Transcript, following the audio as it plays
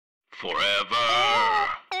Forever.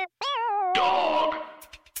 Dog.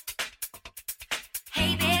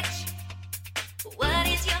 Hey bitch, what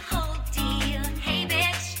is your whole deal? Hey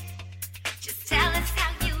bitch, just tell us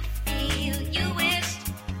how you feel. You wished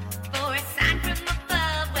for a sign from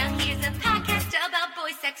above. Well, here's a podcast about boy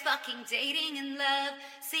sex, fucking, dating, and love.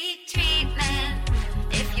 Seek treatment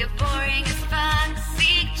if you're boring as fuck.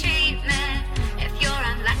 Seek treatment if you're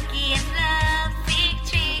unlucky in love. Seek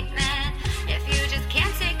treatment if you just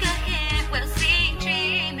can't take a hint. Well, seek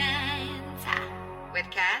treatment with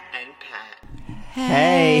Kat and Pat.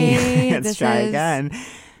 Hey, Let's try again.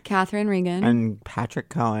 Catherine Regan. And Patrick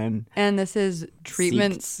Cohen. And this is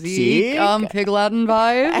Treatment Seek. Pig Latin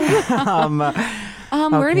vibe. We're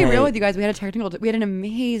going to be okay. real with you guys. We had an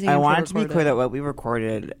amazing I intro wanted to be recorded. clear that what we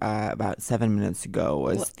recorded about 7 minutes ago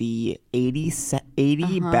was the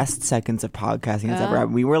 80 best seconds of podcasting that's ever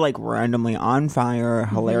happened. We were like randomly on fire,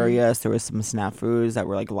 hilarious. There was some snafus that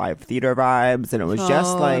were like live theater vibes, and it was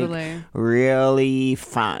just like really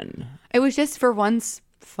fun. It was just for once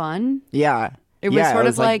fun. Yeah. It was sort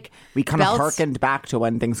of like we kind of belts. harkened back to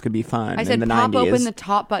when things could be fun. I said, in the pop 90s. open the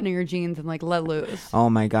top button of your jeans and like let loose. Oh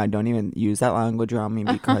my God, don't even use that language around me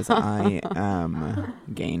because I am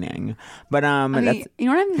gaining. But Okay, that's, you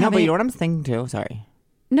know what I'm no, having? but you know what I'm thinking too? Sorry.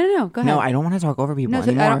 No, go ahead. No, I don't want to talk over people No, so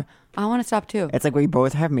anymore. I want to stop too. It's like we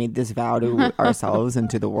both have made this vow to ourselves and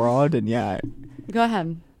to the world, and yeah, Go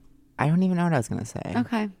ahead. I don't even know what I was gonna say.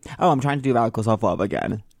 Okay. Oh, I'm trying to do radical self-love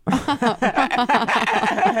again.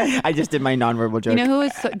 I just did my nonverbal joke. You know who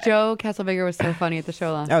was Joe Casselbaker was so funny at the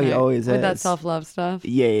show last night. Oh, he always with is. that self-love stuff.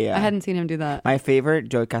 Yeah. I hadn't seen him do that. My favorite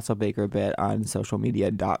Joe Casselbaker bit on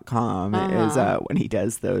socialmedia.com is when he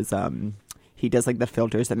does those he does like the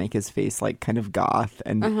filters that make his face like kind of goth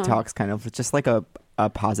and talks kind of just like a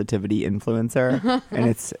positivity influencer. And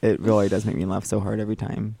it really does make me laugh so hard every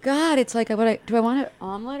time. God, it's like do I want an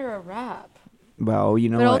omelet or a wrap? Well, you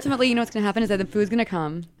know But what? ultimately, you know what's going to happen is that the food's going to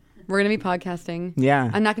come. We're going to be podcasting. Yeah.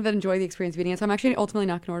 I'm not going to enjoy the experience of eating it, so I'm actually ultimately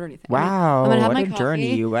not going to order anything. Wow, I'm gonna have what my a coffee.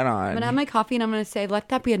 journey you went on. I'm going to have my coffee and I'm going to say, let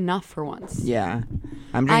that be enough for once. Yeah.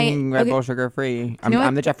 I'm drinking Red Bull sugar free. know what?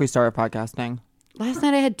 I'm the Jeffree Star of podcasting. Last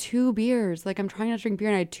night I had 2 beers. Like I'm trying not to drink beer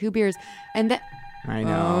and I had 2 beers. And then... I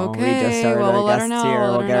know. Okay, We just started well, we'll our let her guests know, here.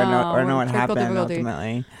 we'll We'll let get her to know know. what Technical happened difficulty.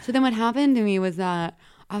 ultimately. So then what happened to me was that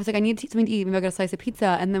I was like, I need something to eat. Maybe I'll get a slice of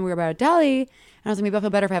pizza. And then we were about a deli. And I was like, maybe I'll feel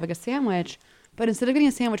better if I have like a sandwich. But instead of getting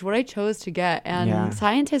a sandwich, what I chose to get, and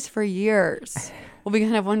scientists for years will be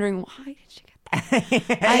kind of wondering, why did she get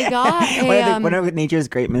that? I got one of nature's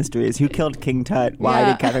great mysteries. Who killed King Tut? Why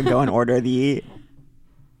did Kevin go and order the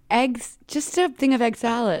eggs, just a thing of egg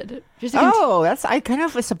salad. Just I kind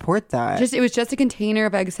of support that. It was just a container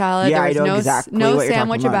of egg salad. Yeah, there was I know exactly no what you're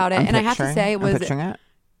sandwich talking about it. I'm And I have to say, it was picturing it.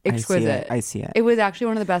 exquisite. I see it. It was actually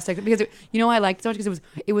one of the best eggs because I liked it so much because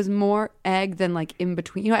it was more egg than like in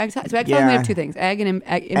between. You know, egg salad. So egg salad made of 2 things: egg and in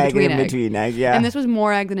between egg. Yeah. And this was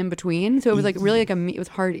more egg than in between. So it was like really like it was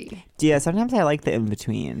hearty. Yeah, sometimes I like the in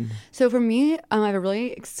between. So for me, I have a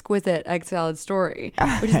really exquisite egg salad story,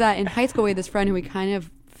 which is that in high school we had this friend who we kind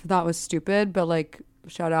of thought was stupid, but like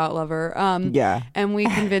shout out, love her. Yeah. And we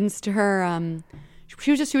convinced her. She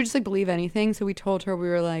would just like believe anything. So we told her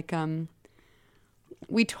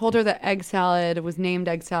we told her that egg salad was named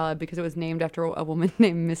egg salad because it was named after a woman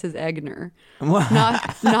named Mrs. Egner.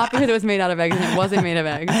 Not because it was made out of eggs and it wasn't made of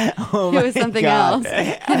eggs. Oh it was something God. else.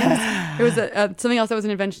 It was something else that was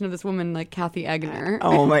an invention of this woman like Kathy Egner.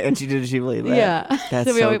 Oh my! And did she believe it? Yeah. That's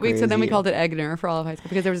so then we crazy. called it Egner for all of high school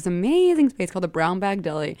because there was this amazing space called the Brown Bag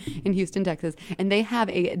Deli in Houston, Texas, and they have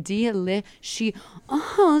a delicious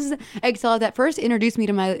egg salad that first introduced me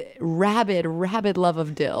to my rabid love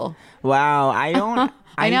of dill. Wow, I don't.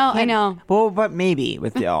 I know. Well, but maybe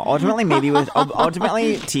with dill. Ultimately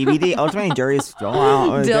TBD. Ultimately, jury's still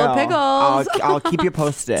out. with Dill pickles. I'll keep you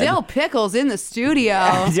posted. Dill Pickles in the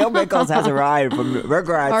studio. Dill Pickles has arrived from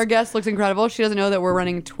Regrets. Our guest looks incredible. She doesn't know that we're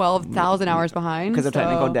running 12,000 hours behind Because of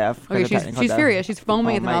technical deaf. Okay, she's furious. She's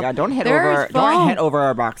foaming at the mouth. Oh my God! Don't hit There's over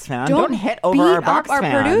our box fan. Don't hit over beat our box up our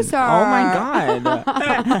fan. producer. Oh my God!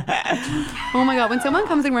 Oh my God! When someone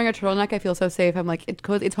comes in wearing a turtleneck, I feel so safe. I'm like,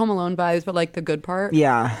 it's Home Alone vibes, but like the good part.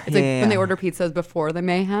 Yeah. It's like when they order pizzas before the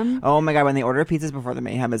mayhem. Oh my God! When they order pizzas before the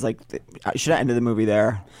mayhem is like, should have ended the movie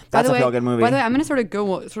there. That's a feel good movie. By the way, I'm gonna sort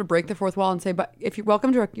of break the fourth wall and say, but if you're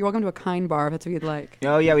welcome to a Kind bar, if that's what you'd like.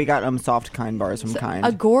 Oh yeah, we got soft Kind bars from Kind.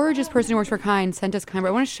 A gorgeous person who works for Kind sent us Kind bar.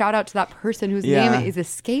 I want to shout out to that person whose name is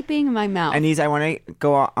escaping my mouth. And I want to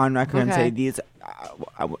go on record and say these.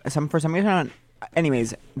 For some reason.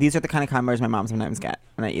 Anyways, these are the kind of Kind bars my mom sometimes get,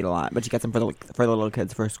 and I eat a lot. But she gets them for the little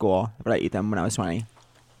kids for school. But I eat them when I was 20.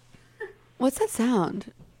 What's that sound?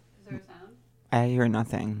 Is there a sound? I hear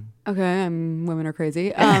nothing. Okay, women are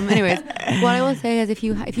crazy. Anyways, what I will say is if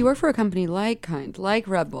you work for a company like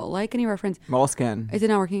Red Bull, like any reference, Moleskin. is it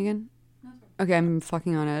not working again? Okay, I'm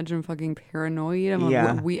fucking on edge. I'm fucking paranoid.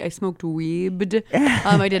 I smoked weed.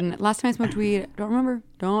 I didn't. Last time I smoked weed, don't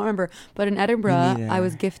remember. But in Edinburgh, I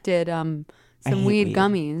was gifted some weed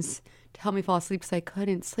gummies to help me fall asleep because I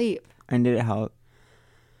couldn't sleep. And did it help?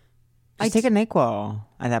 Just take a NyQuil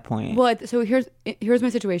at that point. Well, so here's my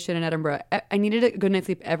situation in Edinburgh. I needed a good night's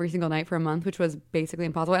sleep every single night for a month, which was basically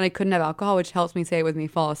impossible. And I couldn't have alcohol, which helps me say with me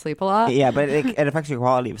fall asleep a lot. Yeah, but it affects your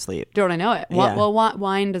quality of sleep. Don't I know it? Yeah. Well,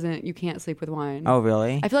 wine doesn't. You can't sleep with wine. Oh,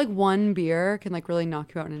 really? I feel like one beer can like really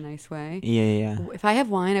knock you out in a nice way. Yeah. If I have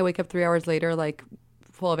wine, I wake up 3 hours later like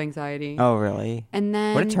full of anxiety. Oh, really? And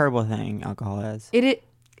then what a terrible thing alcohol is. It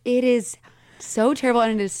is so terrible,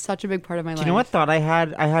 and it is such a big part of my life. Do you know what thought I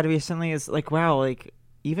had recently is like, wow, like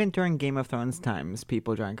even during Game of Thrones times,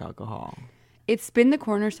 people drank alcohol. It's been the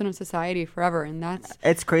cornerstone of society forever, and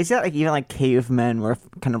it's crazy that like even like cavemen were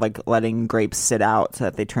kind of like letting grapes sit out so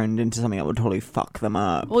that they turned into something that would totally fuck them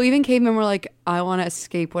up. Well, even cavemen were like, I want to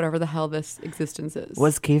escape whatever the hell this existence is.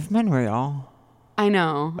 Was Cavemen Real? I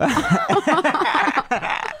know.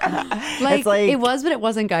 Like it was, but it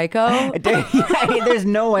wasn't Geico. There's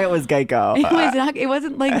no way it was Geico. It was not. It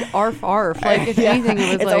wasn't like arf arf. Like if anything, it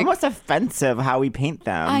was it's like almost offensive how we paint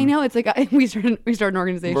them. I know. It's like we started an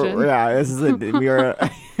organization. Yeah, this is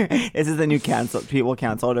this is the new cancel. People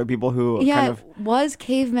canceled or people who kind of was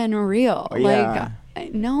Cavemen Real? Yeah.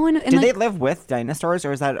 Like no one. Did they live with dinosaurs,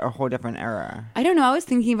 or is that a whole different era? I don't know. I was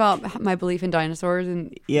thinking about my belief in dinosaurs,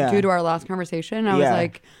 and due to our last conversation, I was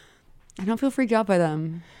like, I don't feel freaked out by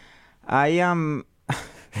them. I can't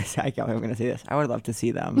believe I'm going to say this. I would love to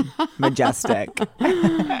see them. Majestic. Do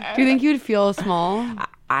you think you'd feel small?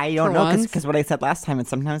 I don't know, because what I said last time, and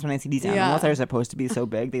sometimes when I see these animals that are supposed to be so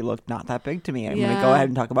big, they look not that big to me. I'm going to go ahead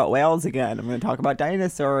and talk about whales again. I'm going to talk about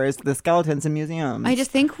dinosaurs, the skeletons in museums. I just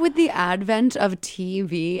think with the advent of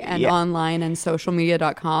TV and online and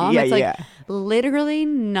socialmedia.com, it's like literally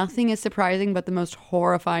nothing is surprising but the most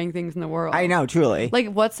horrifying things in the world. I know, truly. Like,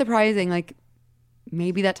 what's surprising? Like,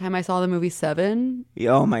 maybe that time I saw the movie Seven.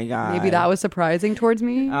 Oh my god! Maybe that was surprising towards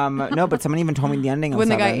me. No, but someone even told me the ending of when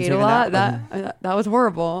Seven. the guy ate a lot. That was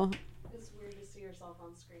horrible. It's weird to see yourself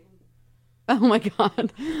on screen. Oh my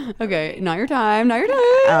god. Okay, not your time. Not your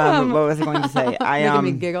time. What was I going to say? Making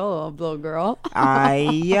me giggle, little girl.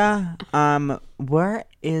 What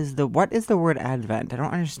is the word Advent? I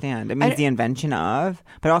don't understand. It means the invention of,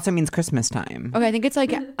 but it also means Christmas time. Okay, I think it's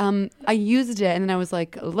like I used it and then I was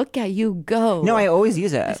like, look at you go. No, I always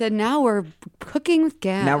use it. I said, now we're cooking with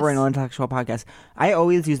gas. Now we're an intellectual podcast. I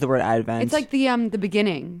always use the word Advent. It's like the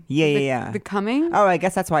beginning. Yeah. The coming. Oh, I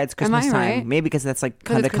guess that's why it's Christmas time. Right? Maybe because that's like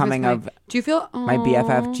kind of the coming of. Do you feel my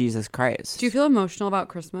BFF Jesus Christ? Do you feel emotional about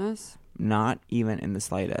Christmas? Not even in the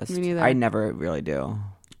slightest. Me neither. I never really do.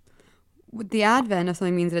 The advent of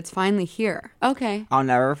something means that it's finally here. Okay. I'll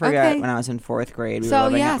never forget when I was in 4th grade. So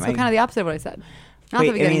kind of the opposite of what I said. Not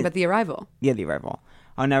the beginning, but the arrival. Yeah, the arrival.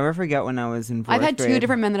 I'll never forget when I was in 4th grade. I've had 2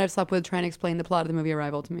 different men that I've slept with trying to explain the plot of the movie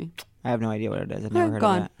Arrival to me. I have no idea what it is. I've never heard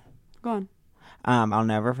of it. Go on. I'll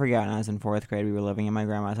never forget when I was in 4th grade. We were living in my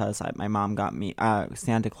grandma's house. My mom got me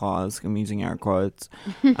Santa Claus. I'm using air quotes.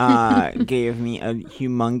 Gave me a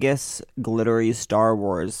humongous glittery Star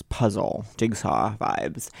Wars puzzle, jigsaw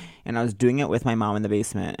vibes, and I was doing it with my mom in the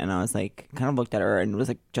basement. And I was like, kind of looked at her and was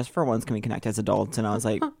like, just for once, can we connect as adults? And I was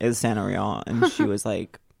like, is Santa real? And she was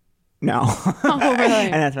like, no. Oh, really?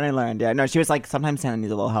 And that's when I learned. Yeah, no, she was like, sometimes Santa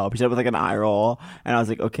needs a little help. She said it with like an eye roll. And I was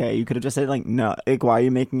like, okay, you could have just said like, no, like, why are you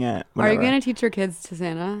making it? Whatever. Are you going to teach your kids to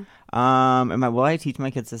Santa? Will I teach my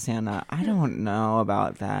kids to Santa? I don't know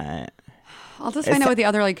about that. I'll just find out what the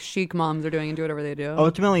other like chic moms are doing and do whatever they do.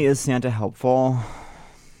 Ultimately, is Santa helpful?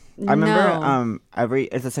 I remember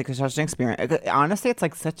it's like such an experience. Honestly, it's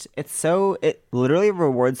like it literally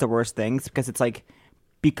rewards the worst things because it's like,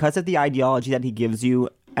 because of the ideology that he gives you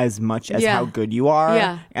as much as how good you are.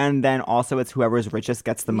 Yeah. And then also it's whoever's richest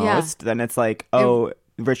gets the most. Then it's like,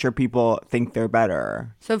 richer people think they're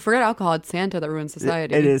better. So forget alcohol. It's Santa that ruins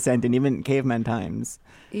society. It is Santa. And even caveman times.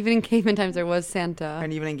 Even in caveman times, there was Santa.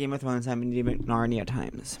 And even in Game of Thrones time, and even Narnia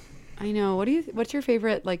times. I know. What's your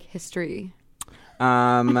favorite like history?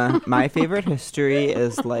 My favorite history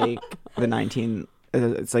is like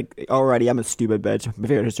it's like, already I'm a stupid bitch. My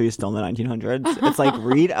favorite history is still in the 1900s. It's like,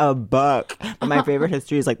 read a book. But my favorite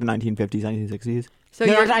history is like the 1950s, 1960s. So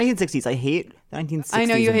no, 1960s. I hate the 1960s. I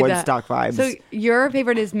know you hate Woodstock that. vibes. So your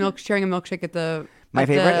favorite is sharing a milkshake at the... My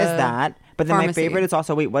favorite is that. But then my pharmacy. favorite is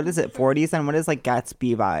also, wait, what is it? 40s? And what is like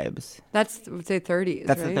Gatsby vibes? That's, I would say 30s.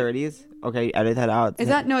 That's right? the 30s? Okay, edit that out. Is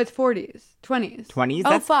that, no, it's 40s. 20s. 20s? Oh,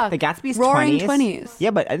 That's, fuck. The Gatsby's Roaring 20s? 20s.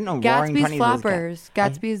 Yeah, but I didn't know Roaring 20s Gatsby's Flappers.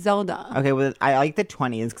 Gatsby's Zelda. Okay, well, I like the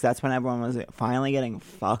 20s because that's when everyone was finally getting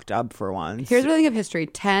fucked up for once. Here's what I think of history.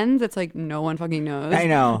 10s, it's like no one fucking knows. I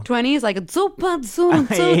know. 20s, like zoom, zoom,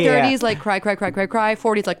 zoom. Yeah. 30s, like cry, cry, cry, cry, cry.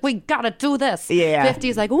 40s, like we gotta do this. Yeah.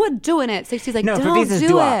 50s, like we're doing it. 60s, like No, don't 50s is do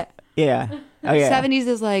doo-wop. it. Yeah. Oh, yeah. 70s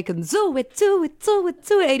is like do it, do it, do it,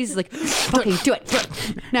 do it. 80s is like fucking do it, do it.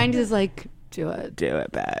 90s is like do it. Do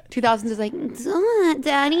it, bet. 2000s is like do it,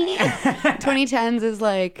 daddy. 2010s is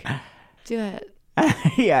like do it.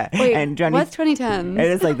 Yeah. Wait, and Johnny, what's 2010s? It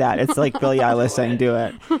is like that. It's like Billie Eilish saying do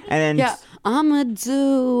it. And then Yeah, I'ma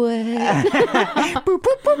do it.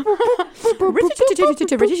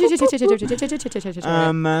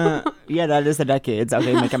 yeah, that is the decades.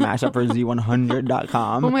 Okay, make a mashup for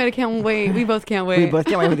Z100.com. Oh my god, I can't wait. We both can't wait. We both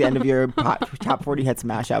can't wait for the end of your top 40 hits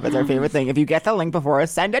mashup. It's our favorite thing. If you get the link before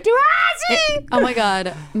us, send it to us. Oh my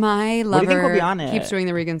god, my lover do you think will be on it? keeps doing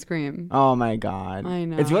the Regan scream. Oh my god. I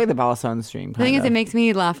know. It's really the Bella Stone stream. The thing is, kinda. it makes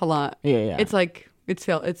me laugh a lot. Yeah. It's like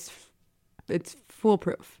it's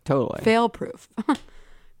foolproof, Totally. fail proof.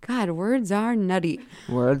 God, words are nutty.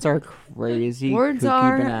 Words are crazy. Words kooky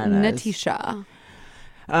are bananas. natisha.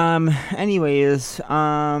 Anyways,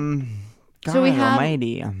 God So we have-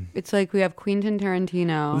 almighty. It's like we have Quentin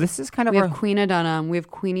Tarantino. This is kind of we our have Queena Dunham. We have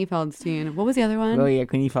Queenie Feldstein. What was the other one? Oh yeah,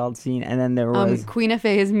 Queenie Feldstein, and then there was Queen of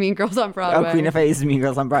Faye's Mean Girls on Broadway. Queen of Faye's Mean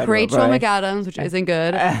Girls on Broadway. Rachel McAdams, which isn't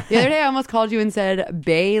good. The other day I almost called you and said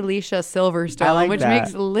Bayleisha Silverstone, I like which that.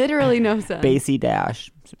 makes literally no sense. Basie Dash.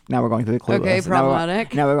 Now we're going through the clue Okay, list.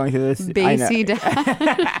 problematic. Now we're going through this. Basie Dash.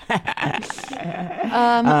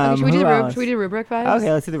 Okay, should we do who the else? should we do rubric vibes?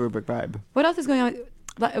 Okay, let's do the rubric vibe. What else is going on?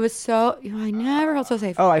 It was so. I never felt so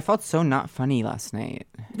safe. Oh, I felt so not funny last night.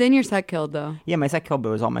 Then your set killed though. Yeah, my set killed, but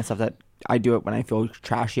it was all my stuff that I do it when I feel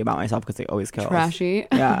trashy about myself because they always kill. Trashy.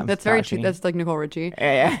 Yeah, That's very trashy. true. That's like Nicole Richie.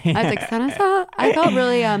 Yeah. I was like, Sana. I felt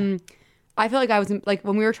really. I felt like I was like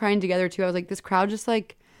when we were trying together too. I was like, this crowd just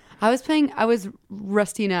like. I was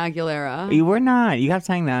Rustina Aguilera. You were not. You kept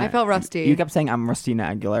saying that. I felt rusty. You kept saying I'm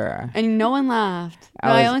Rustina Aguilera. And no one laughed. I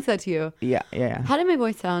No, I was- only said that to you. Yeah. How did my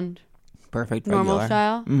voice sound? Perfect. Normal regular.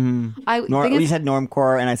 style? Mm-hmm. You said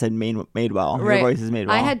normcore, and I said made well. Right. Your voice is made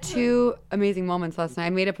well. I had two amazing moments last night. I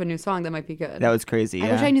made up a new song that might be good. That was crazy.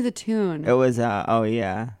 I wish I knew the tune. It was. Oh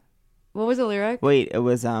yeah. What was the lyric? Wait. It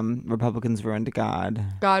was. Republicans ruined God.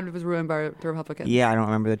 God was ruined by the Republicans. Yeah, I don't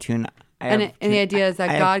remember the tune. And the idea is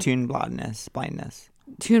that I God have tune blindness.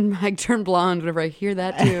 I turn blonde whenever I hear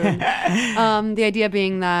that tune. The idea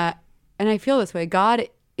being that, and I feel this way, God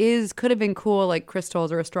could have been cool like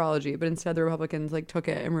crystals or astrology, but instead the Republicans like took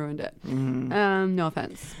it and ruined it. Mm-hmm. No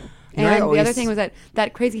offense. You know, I And the other always- thing was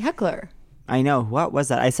that crazy heckler. I know. What was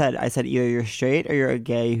that? I said either you're straight or you're a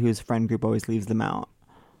gay whose friend group always leaves them out.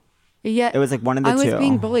 Yeah, It was like one of the I was two.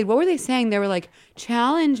 being bullied. What were they saying? They were like,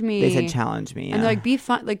 "Challenge me." They said challenge me. and Yeah. they're like, "Be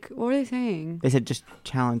fun." Like, what were they saying? They said just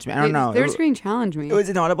challenge me. I don't know. They were It- screaming, "Challenge me." It was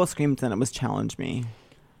an audible scream, then it was challenge me.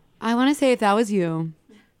 I want to say if that was you,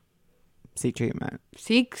 Seek treatment.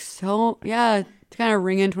 seek to kind of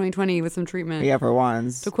ring in 2020 with some treatment. Yeah, for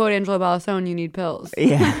once. To quote Angela Balasone, you need pills.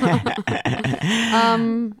 Yeah.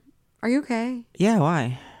 Are you okay? Yeah,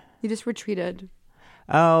 why? You just retreated.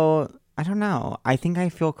 Oh, I don't know. I think I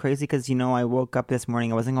feel crazy because, I woke up this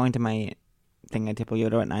morning. I wasn't going to my thing I typically go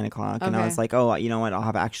to at 9 o'clock. And I Okay. was like, oh, you know what? I'll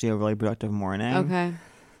have actually a really productive morning. Okay.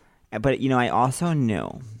 But, I also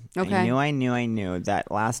knew. Okay. I knew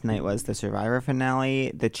that last night was the Survivor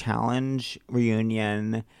finale, the Challenge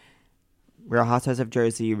reunion, Real Housewives of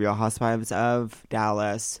Jersey, Real Housewives of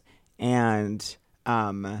Dallas, and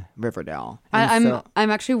Riverdale. And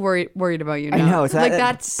I'm actually worried about you now. I know. So like that-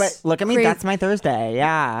 that's. But look at me. crazy. That's my Thursday.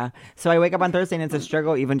 Yeah. So I wake up on Thursday and it's a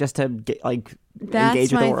struggle even just to get engage That's with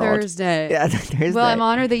the my world. Thursday. Yeah, that's Thursday. Well, I'm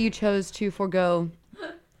honored that you chose to forego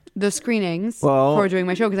the screenings Well- for doing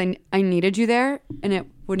my show because I needed you there and it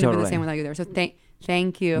wouldn't have been the Totally. same without you there. So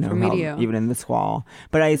thank you No from me to help, you. even in the squall.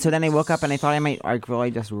 But so then I woke up and I thought I might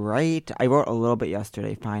really just write. I wrote a little bit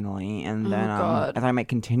yesterday finally, and then God. I thought I might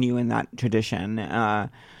continue in that tradition. I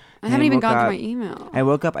haven't even woke gone up- through my email. I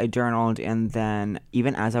woke up, I journaled, and then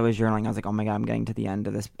even as I was journaling, I was like, oh my God, I'm getting to the end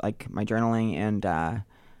of this, like my journaling. And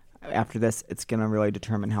after this, it's going to really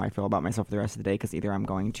determine how I feel about myself for the rest of the day. Because either I'm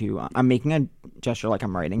going to, I'm making a gesture like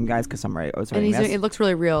I'm writing, guys, because I was and writing this. it looks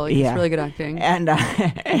really real. He's Yeah. really good acting. And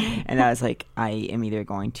and I was like, I am either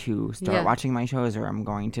going to start Yeah. watching my shows or I'm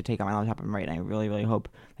going to take out my laptop and write. And I really, really hope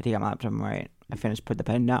I take out my laptop and write. I finish, put the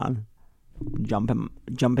pen down, jump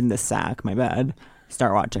in the sack, my bed,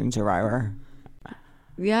 start watching Survivor.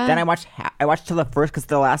 Yeah. Then I watched to the first, because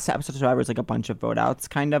the last episode of Survivor is like a bunch of vote outs,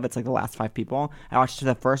 kind of. It's like the last 5 people. I watched to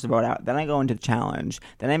the first vote out. Then I go into the challenge.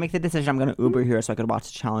 Then I make the decision I'm going to Uber here so I could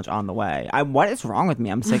watch the challenge on the way. What is wrong with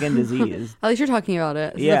me? I'm sick and diseased. At least you're talking about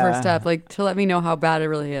it. This is the first step, like to let me know how bad it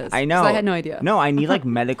really is. I know. 'Cause I had no idea. No, I need like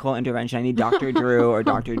medical intervention. I need Dr. Drew or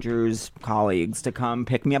Dr. Drew's colleagues to come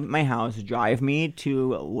pick me up at my house, drive me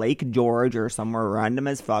to Lake George or somewhere random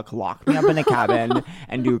as fuck, lock me up in a cabin,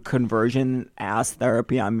 and do conversion ass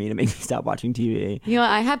therapy on me to make me stop watching TV. You know,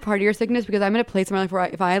 I have partier sickness because I'm in a place in my life where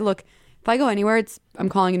if I go anywhere, I'm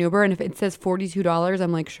calling an Uber, and if it says $42,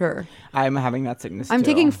 I'm like, sure. I'm having that sickness I'm too.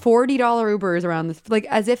 taking $40 Ubers around this, like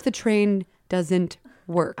as if the train doesn't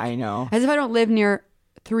work. I know. As if I don't live near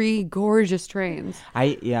 3 gorgeous trains.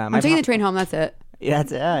 I'm taking the train home. That's it. Yeah,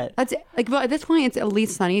 that's it. That's it. Like, but at this point, it's at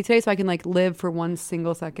least sunny today, so I can like live for one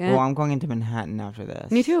single second. Well, I'm going into Manhattan after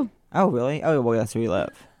this. Me too. Oh, really? Oh, well, that's where we live.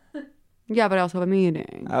 Yeah, but I also have a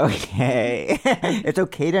meeting. Okay. It's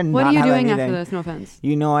okay to not What are you have doing that after meeting. this? No offense.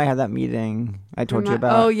 You know I had that meeting I told you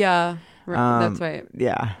about. Oh, yeah. That's right.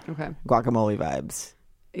 Yeah. Okay. Guacamole vibes.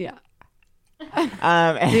 Yeah. The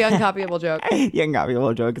The uncopyable joke. young got me a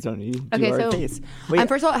little joke. It's only do Okay, our so face. Wait,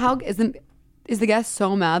 first of all, how is the guest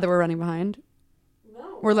so mad that we're running behind?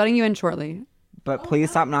 No. We're letting you in shortly. but please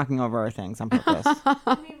stop knocking over our things on purpose.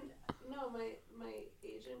 I mean, no, my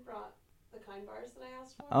agent brought the kind bars that I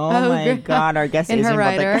asked for. Oh Oh, my good. God, our guest In her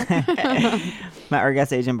agent our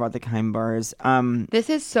guest agent brought the kind bars. This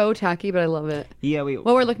is so tacky, but I love it. Yeah, What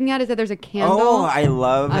we're looking at is that there's a candle. Oh, I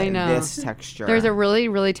love I know. this texture. There's a really,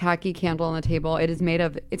 really tacky candle on the table. It is made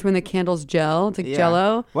of, it's when the candle's gel. It's like Yeah.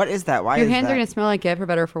 Jello. What is that? Why Your is hands that? are going to smell like it, for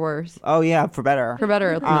better or for worse. Oh yeah, for better. For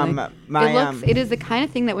better. My, It is the kind of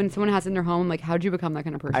thing that when someone has it in their home, I'm like, how'd you become that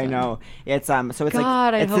kind of person? I know. It's so it's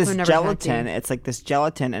God, I like it's hope this I'm never gelatin. tacky. It's like this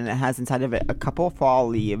gelatin, and it has inside of it a couple fall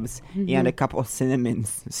leaves and a couple cinnamon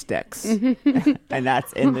sticks, and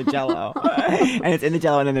that's in the Jello. And it's in the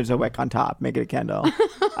Jello, and then there's a wick on top. Make it a candle.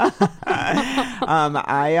 I'm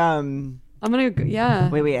going to, yeah.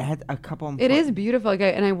 Wait. I had a couple. It is beautiful.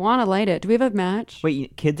 Okay, and I want to light it. Do we have a match?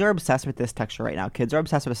 Wait, kids are obsessed with this texture right now. Kids are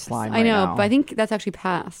obsessed with slime. I know, right now. but I think that's actually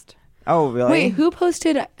passed. Oh, really? Wait, who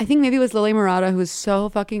posted? I think maybe it was Lily Murata, who was so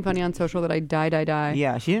fucking funny on social that I die.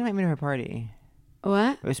 Yeah, she didn't invite me to her party.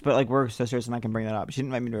 What? But like we're sisters, and I can bring that up. She didn't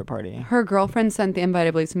invite me to her party. Her girlfriend sent the invite,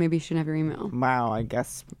 I believe, so maybe she didn't have your email. Wow, I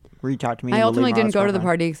guess reach out to me. I ultimately Lily didn't go to the Mara's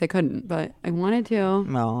party because I couldn't, but I wanted to.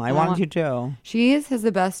 Well, I wanted you to. She has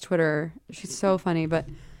the best Twitter. She's so funny, but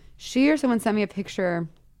she or someone sent me a picture.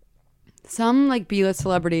 Some like B-list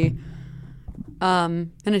celebrity,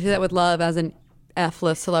 and I do that with love as an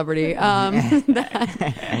F-list celebrity,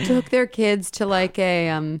 that took their kids to like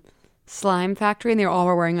a slime factory, and they all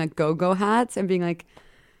were wearing like go-go hats and being like,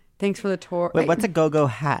 "Thanks for the tour." Wait, what's a go-go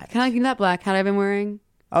hat? Kind of like, you know that black hat I've been wearing?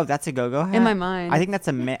 Oh, that's a go-go hat? In my mind. I think that's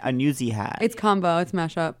a newsy hat. It's combo. It's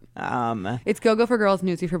mashup. It's go-go for girls,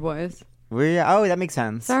 newsy for boys. Oh, that makes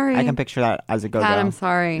sense. Sorry. I can picture that as a go-go. Pat, I'm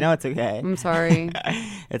sorry. No, it's okay. I'm sorry.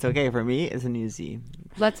 It's okay. For me, it's a newsy.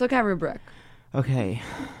 Let's look at rubric. Okay.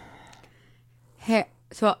 Hair.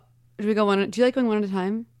 So, do we go one? Do you like going one at a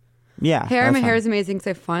time? Yeah. Hair. that's My hair fine. is amazing because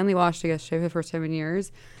I finally washed it yesterday for the first time in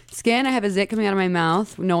years. Skin. I have a zit coming out of my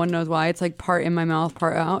mouth. No one knows why. It's like part in my mouth,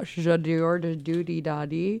 part out.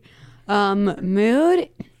 Doody. Mood.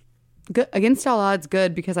 Good. Against all odds,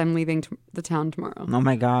 good because I'm leaving the town tomorrow. Oh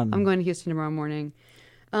my God. I'm going to Houston tomorrow morning.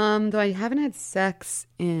 Though I haven't had sex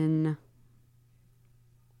in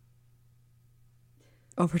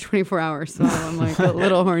over 24 hours, so I'm like a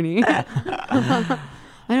little horny. I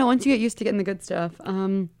know, once you get used to getting the good stuff.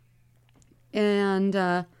 And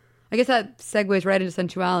I guess that segues right into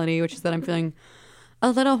sensuality, which is that I'm feeling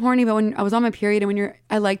a little horny, but when I was on my period, and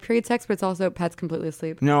I like period sex, but it's also Pat's completely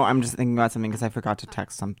asleep. No, I'm just thinking about something because I forgot to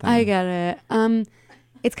text something. I get it.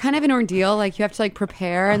 It's kind of an ordeal. Like you have to like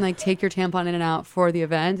prepare and like take your tampon in and out for the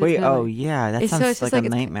event. It's Wait, kind of yeah, that it's sounds just like a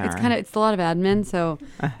nightmare. It's a lot of admin, so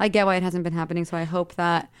I get why it hasn't been happening. So I hope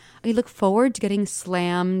that I look forward to getting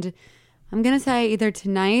slammed. I'm gonna say either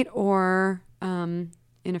tonight or in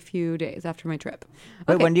a few days after my trip.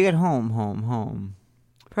 Wait, Okay. when do you get home?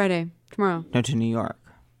 Friday, tomorrow. No, to New York.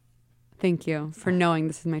 Thank you for knowing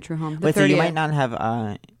this is my true home. The Wait, so you 30th. might not have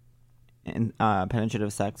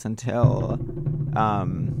penetrative sex until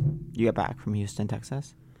you get back from Houston,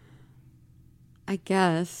 Texas? I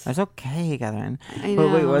guess. That's okay, Catherine. I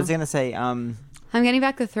But wait, know. what was I gonna say? I'm getting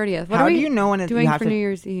back the 30th. What How are do we you know when doing you have for to, New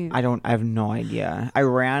Year's Eve? I have no idea. I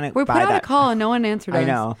ran We by put out that. a call and no one answered us. I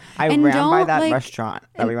know. I And ran by don't, that like- restaurant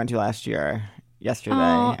that we went to last year. yesterday.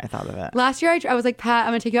 Oh. I thought of it. Last year, I was like, Pat,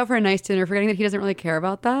 I'm gonna take you out for a nice dinner, forgetting that he doesn't really care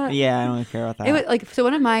about that. Yeah, I don't really care about that. It was like, so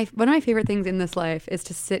one of my favorite things in this life is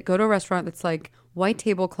to go to a restaurant that's like white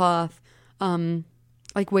tablecloth,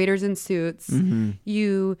 like waiters in suits. Mm-hmm.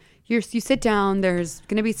 You sit down. There's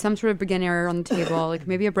gonna be some sort of beginner on the table, like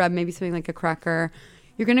maybe a bread, maybe something like a cracker.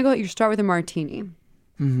 You start with a martini,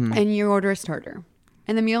 and you order a starter,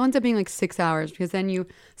 and the meal ends up being like 6 hours because then you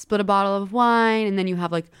split a bottle of wine, and then you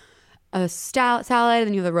have like a salad, and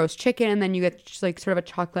then you have the roast chicken, and then you get just like sort of a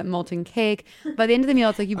chocolate molten cake. By the end of the meal,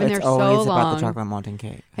 it's like you've been there so always long, about the chocolate molten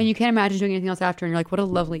cake, and you can't imagine doing anything else after. And you're like, what a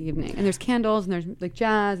lovely evening. And there's candles, and there's like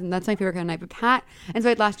jazz, and that's my favorite kind of night. But Pat, and so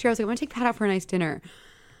like last year I was like, I want to take Pat out for a nice dinner.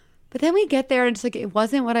 But then we get there and it's like it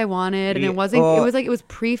wasn't what I wanted, and it wasn't. It was like it was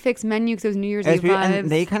prefix menu because it was New Year's Eve vibes. And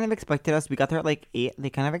they kind of expected us. We got there at like 8. They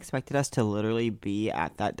kind of expected us to literally be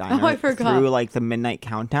at that diner I forgot. through like the midnight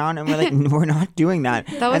countdown, and we're like, we're not doing that.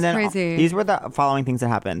 That was and then, crazy. These were the following things that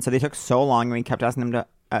happened. So they took so long, and we kept asking them to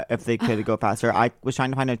if they could go faster. I was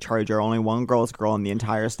trying to find a charger. Only one girl in the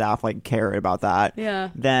entire staff like cared about that.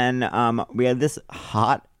 Yeah. Then we had this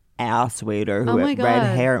hot ass waiter who had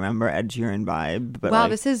red hair. Remember Ed Sheeran vibe? But wow,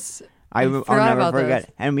 like, this is. I'll never forget.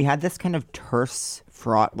 This. And we had this kind of terse,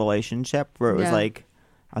 fraught relationship where it was like,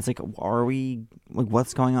 I was like, are we, like,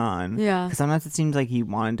 what's going on? Yeah. Because sometimes it seems like he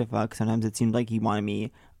wanted to fuck. Sometimes it seemed like he wanted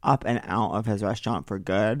me up and out of his restaurant for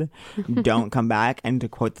good. Don't come back. And to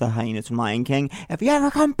quote the hyenas from Lion King, if you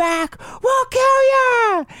ever come back, we'll kill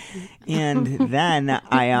you. And then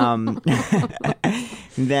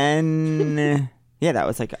yeah, that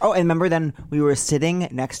was like, and remember then we were sitting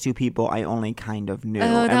next to people I only kind of knew. Oh,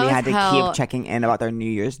 and we was had to hell. keep checking in about their New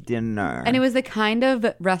Year's dinner. And it was the kind of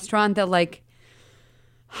restaurant that like,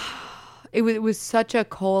 it was such a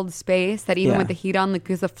cold space that even with the heat on, like,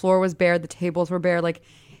 because the floor was bare, the tables were bare, like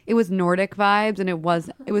it was Nordic vibes, and it was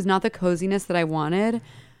not the coziness that I wanted.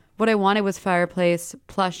 What I wanted was fireplace,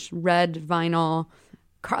 plush red vinyl.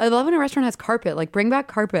 I love when a restaurant has carpet. Like, bring back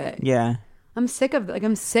carpet. Yeah. I'm sick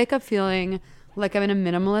of feeling like I'm in a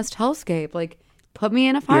minimalist hellscape. Like, put me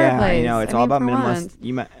in a fireplace. Yeah, I know. It's all about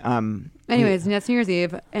minimalist. Anyways, that's New Year's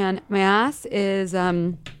Eve, and my ass is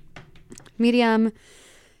medium,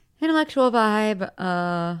 intellectual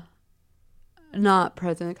vibe, not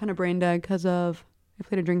present, kind of brain dead because of I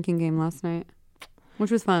played a drinking game last night, which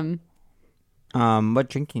was fun. What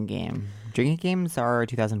drinking game? Drinking games are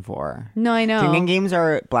 2004. No, I know. Drinking games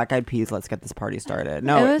are Black Eyed Peas. Let's get this party started.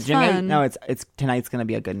 No, it was fun. No, it's tonight's gonna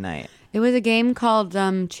be a good night. It was a game called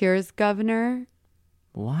Cheers, Governor.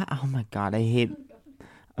 What? Oh my god, I hate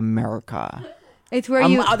America. It's where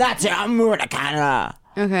you. Oh, that's it. I'm moving to Canada.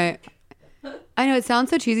 Okay. I know it sounds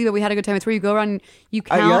so cheesy, but we had a good time. It's where you go around, you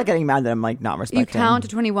count. Oh, you're like getting mad that I'm like not respecting. You count to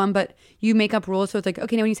 21, but you make up rules. So it's like,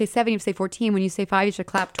 okay, now when you say 7, you have to say 14. When you say 5, you should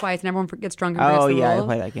clap twice, and everyone gets drunk and forgets the yeah, rules. I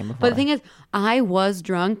played that game before. But the thing is, I was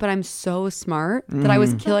drunk, but I'm so smart that I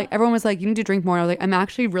was killing. Everyone was like, you need to drink more. And I was like, I'm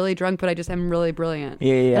actually really drunk, but I just am really brilliant.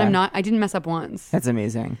 Yeah. And I'm not. I didn't mess up once. That's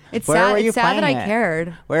amazing. It's Where sad. were you It's sad that I playing it?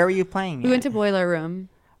 cared. Where were you playing? We went to Boiler Room.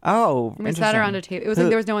 Oh, And we sat around a table. It was like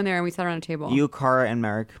there was no one there, and we sat around a table. You, Cara, and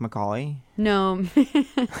Merrick Macaulay. No,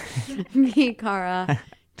 me, Cara,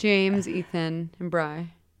 James, Ethan, and Bri. I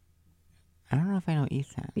don't know if I know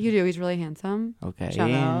Ethan. You do. He's really handsome. Okay, Shout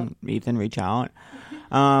out. Ethan, reach out.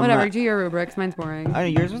 Whatever. Do your rubrics. Mine's boring. Oh,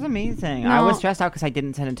 yours was amazing. No. I was stressed out because I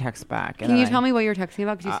didn't send a text back. Can you tell me what you were texting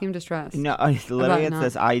about? Because you seem distressed. No, literally, it's not.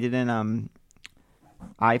 this. I didn't.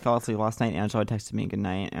 I fell asleep last night. Angela texted me good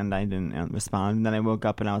night, and I didn't respond. And then I woke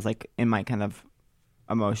up, and I was like in my kind of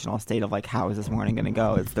emotional state of like, how is this morning going to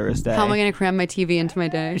go? It's Thursday. How am I going to cram my TV into my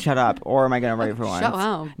day? Shut up. Or am I going to write for once?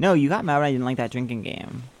 Wow. No, you got mad when I didn't like that drinking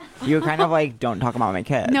game. You were kind of like, don't talk about my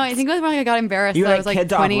kids. No, I think it was when I got embarrassed. You that were I was like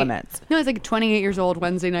kids off 20. limits. No, I was like 28 years old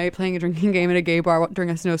Wednesday night playing a drinking game at a gay bar during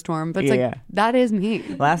a snowstorm. But it's like, that is me.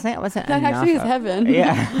 Last night wasn't That enough actually is of- heaven.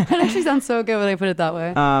 Yeah. That actually sounds so good when I put it that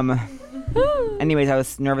way. Anyways, I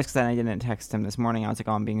was nervous because I didn't text him this morning. I was like,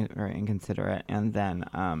 oh, I'm being very inconsiderate. And then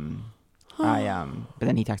but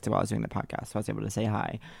then he texted while I was doing the podcast, so I was able to say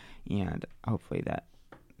hi, and hopefully that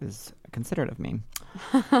is considerate of me.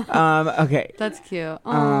 Okay. That's cute.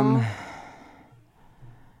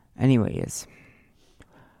 Anyways.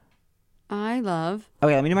 I love.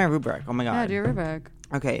 Okay, let me do my rubric. Oh my god. Yeah, do your rubric.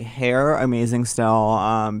 Okay, hair amazing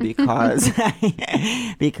still, because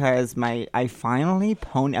because I finally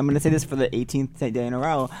I'm gonna say this for the 18th day in a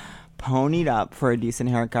row, ponied up for a decent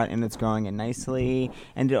haircut, and it's growing in nicely,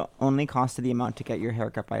 and it only costed the amount to get your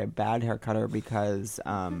haircut by a bad haircutter because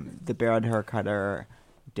the bad haircutter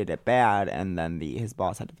did it bad, and then his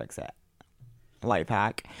boss had to fix it. Life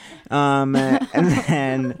hack. And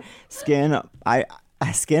then skin,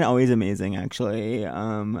 Skin always amazing, actually.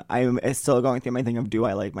 I'm still going through my thing of do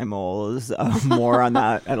I like my moles? More on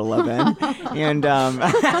that at 11. And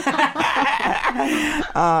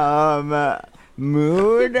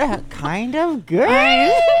mood, kind of good.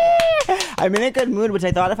 I'm in a good mood, which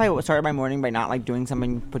I thought if I started my morning by not like doing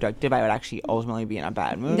something productive, I would actually ultimately be in a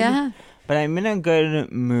bad mood. Yeah. But I'm in a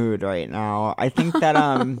good mood right now. I think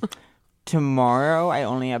that tomorrow I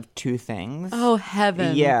only have 2 things. Oh,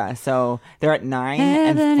 heaven. Yeah, so they're at 9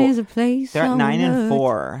 Heaven and 4. is a place They're at on 9 and earth.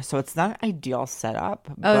 4, so it's not an ideal setup.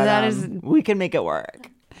 But, that is- we can make it work.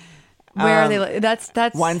 Where are they? That's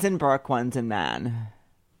One's in Brook, one's in Man.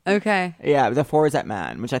 okay. Yeah, the 4 is at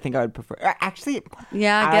Man, which I think I would prefer. Actually,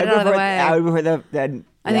 Yeah, get it out of the way. I would prefer the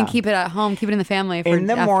I think keep it at home, keep it in the family. For in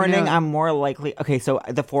the morning, afternoon. I'm more likely. Okay, so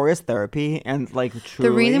the 4 is therapy, and like truly,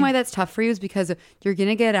 The reason why that's tough for you is because you're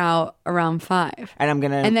gonna get out around 5, and I'm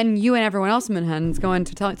gonna, and then you and everyone else in Manhattan's going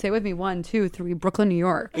to say with me 1, 2, 3, Brooklyn, New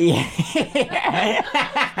York. yeah, Do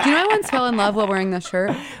you know I once fell in love while wearing this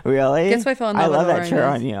shirt? really. Guess what I fell in love I with love that wearing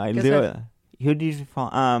shirt this? on you. I Guess do what- it. Who did you fall?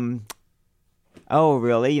 Oh,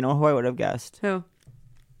 really? You know who I would have guessed? Who?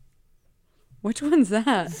 Which one's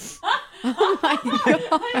that? Oh my god!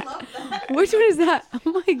 I love that. Which one is that?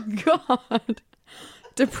 Oh my god!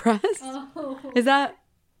 Depressed? Oh. Is that?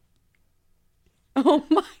 Oh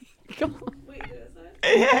my god! Wait, who is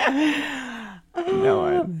that? No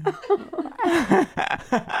one.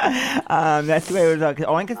 That's the way it was.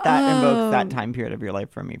 Only because that invokes that time period of your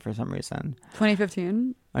life for me for some reason.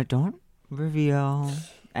 2015. I don't reveal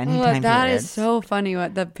any Oh, time that periods. is so funny.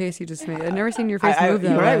 What the face you just made. I've never seen your face I, move you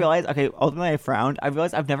that know what I way. realized? Okay, ultimately I frowned. I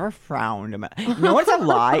realized I've never frowned. You know what's a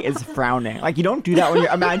lie is frowning. Like you don't do that when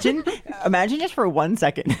you're imagine just for 1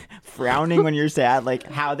 second frowning when you're sad, like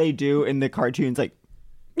how they do in the cartoons. Like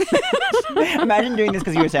imagine doing this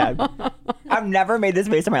because you were sad. I've never made this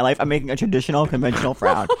face in my life. I'm making a traditional conventional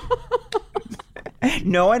frown.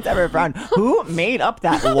 No one's ever frowned. Who made up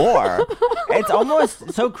that lore? It's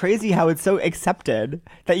almost so crazy how it's so accepted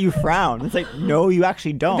that you frown. It's like, no, you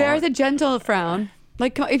actually don't. There's a gentle frown.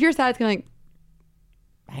 Like if you're sad, it's gonna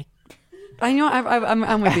like. I know.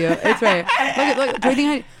 I'm with you. It's right. Look. Do you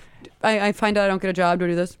think I find out I don't get a job? Do I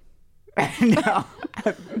do this? No.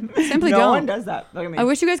 Simply no don't. one does that. Look at me. I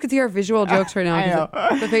wish you guys could see our visual jokes right now. I know.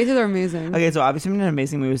 'Cause the faces are amazing. Okay, so obviously I'm in an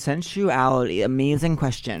amazing mood. Sensuality, amazing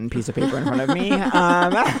question. Piece of paper in front of me.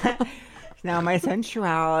 Now my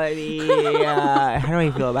sensuality. How do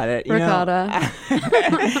I feel about it? You know, Ricotta.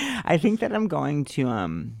 I think that I'm going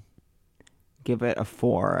to give it a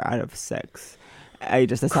 4 out of 6. I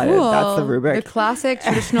just decided that's the rubric. The classic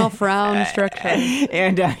traditional frown structure.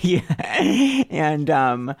 And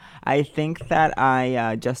I think that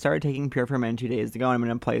I just started taking Pure for Men 2 days ago, and I'm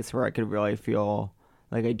in a place where I could really feel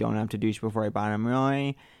like I don't have to douche before I bottom,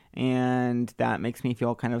 really. And that makes me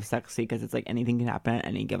feel kind of sexy because it's like anything can happen at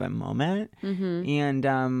any given moment. Mm-hmm. And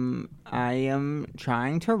I am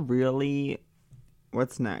trying to really.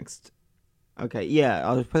 What's next? Okay, yeah,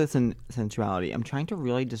 I'll just put this in sensuality. I'm trying to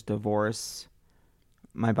really just divorce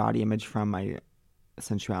my body image from my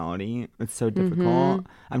sensuality. It's so difficult.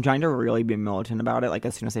 I'm trying to really be militant about it. Like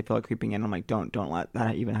as soon as I feel it creeping in, I'm like, don't let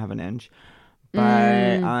that even have an inch. But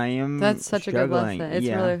I am. That's such struggling. a good lesson. It's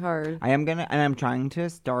really hard. I am gonna, and I'm trying to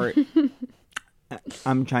start.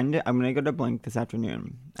 I'm gonna go to Blink this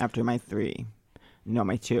afternoon after my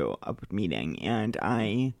 2 up meeting, and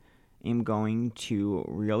I am going to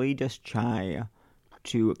really just try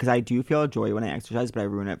to, because I do feel joy when I exercise, but I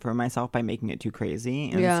ruin it for myself by making it too crazy.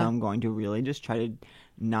 And Yeah. so I'm going to really just try to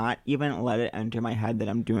not even let it enter my head that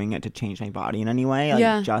I'm doing it to change my body in any way. Like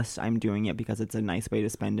Yeah. just I'm doing it because it's a nice way to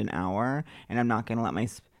spend an hour, and I'm not going to let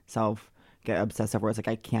myself get obsessive where it's like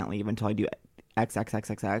I can't leave until I do X.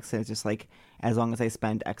 It's just like as long as I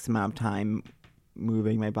spend X amount of time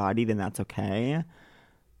moving my body, then that's okay.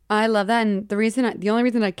 I love that. And the only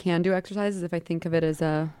reason I can do exercise is if I think of it as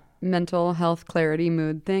a mental health, clarity,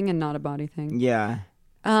 mood thing and not a body thing. Yeah.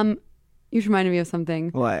 You just reminded me of something.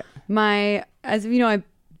 What? As you know,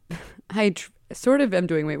 I sort of am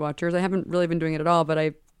doing Weight Watchers. I haven't really been doing it at all, but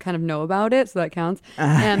I kind of know about it, so that counts.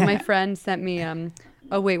 And my friend sent me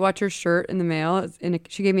a Weight Watchers shirt in the mail.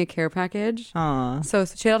 She gave me a care package. Aw. So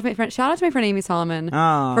shout out to my friend Amy Solomon,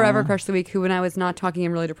 Aw. Forever Crush the Week, who when I was not talking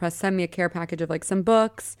and really depressed, sent me a care package of like some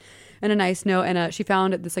books and a nice note. And she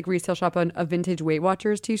found at this like resale shop a vintage Weight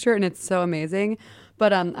Watchers t-shirt, and it's so amazing.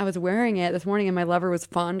 But I was wearing it this morning, and my lover was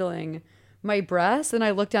fondling my breast, and I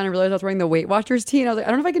looked down and realized I was wearing the Weight Watchers tee, and I was like, I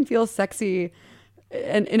don't know if I can feel sexy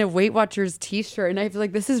in a Weight Watchers t-shirt, and I feel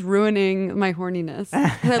like this is ruining my horniness.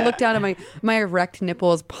 And I looked down at my erect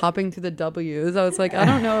nipples popping through the W's. I was like, I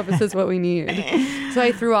don't know if this is what we need. So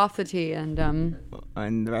I threw off the tea, and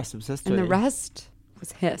the rest was history. And the rest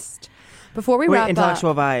was hissed. Before we wrap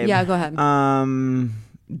intellectual up, vibe. Yeah, go ahead.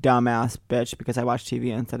 Dumbass bitch, because I watched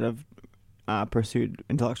TV instead of pursued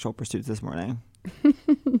intellectual pursuits this morning.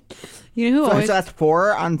 You know who always... So that's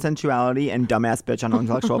 4 on sensuality and dumbass bitch on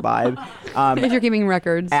intellectual vibe. If you're keeping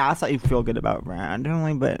records. Ass that you feel good about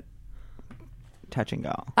randomly, but touch and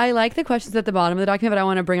go. I like the questions at the bottom of the document, but I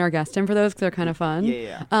want to bring our guest in for those because they're kind of fun.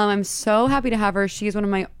 Yeah. I'm so happy to have her. She's one of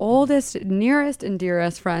my oldest, nearest, and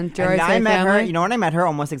dearest friends. And I met her, you know when I met her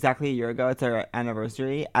almost exactly a year ago? It's our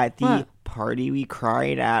anniversary at the party we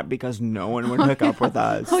cried at because no one would hook up with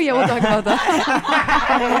us. Oh yeah, we'll talk about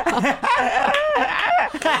that.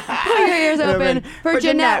 Put your ears open for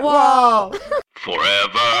Jeanette Wall.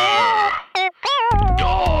 Forever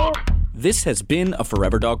Dog. This has been a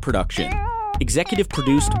Forever Dog production. Executive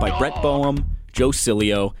produced by Brett Boehm, Joe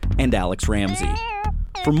Cilio, and Alex Ramsey.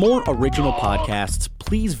 For more original podcasts,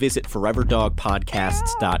 please visit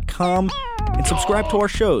foreverdogpodcasts.com and subscribe to our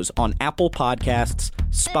shows on Apple Podcasts,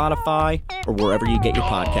 Spotify, or wherever you get your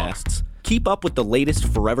podcasts. Keep up with the latest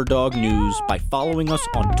Forever Dog news by following us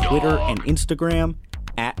on Twitter and Instagram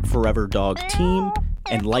 @ForeverDogTeam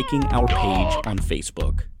and liking our page on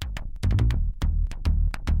Facebook.